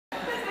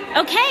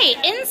Okay,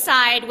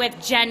 inside with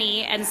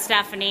Jenny and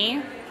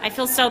Stephanie. I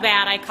feel so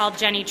bad I called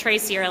Jenny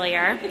Tracy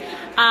earlier.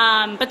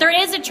 But there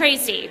is a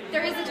Tracy.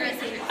 There is a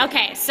Tracy.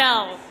 Okay,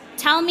 so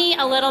tell me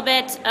a little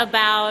bit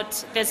about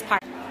this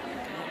part.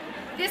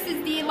 This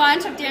is the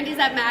launch of Dandies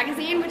Up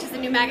magazine, which is a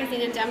new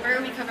magazine in Denver.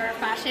 We cover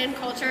fashion,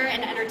 culture,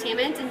 and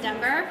entertainment in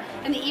Denver.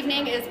 And the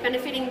evening is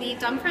benefiting the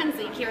Dumb Friends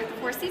League here at the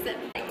Four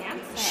Seasons.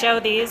 Show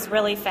these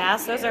really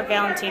fast. Those are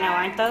Valentino,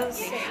 aren't those?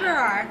 Sure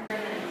are.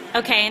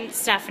 Okay, and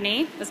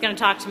Stephanie is going to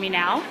talk to me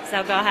now,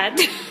 so go ahead.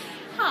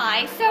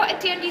 Hi, so at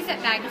Dandies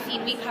Up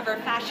magazine we cover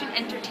fashion,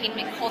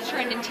 entertainment, culture,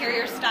 and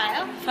interior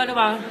style.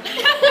 Photobomb.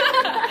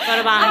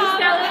 Photobomb.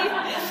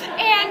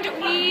 And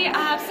we,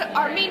 so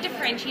our main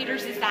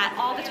differentiators is that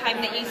all the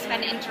time that you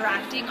spend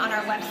interacting on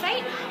our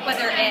website,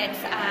 whether it's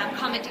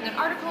commenting on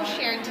articles,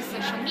 sharing to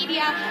social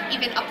media,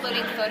 even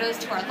uploading photos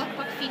to our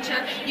lookbook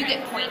feature, you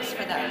get points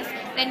for those.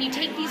 Then you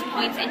take these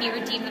points and you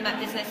redeem them at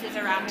businesses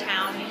around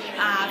town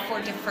for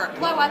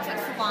blowouts at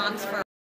salons, for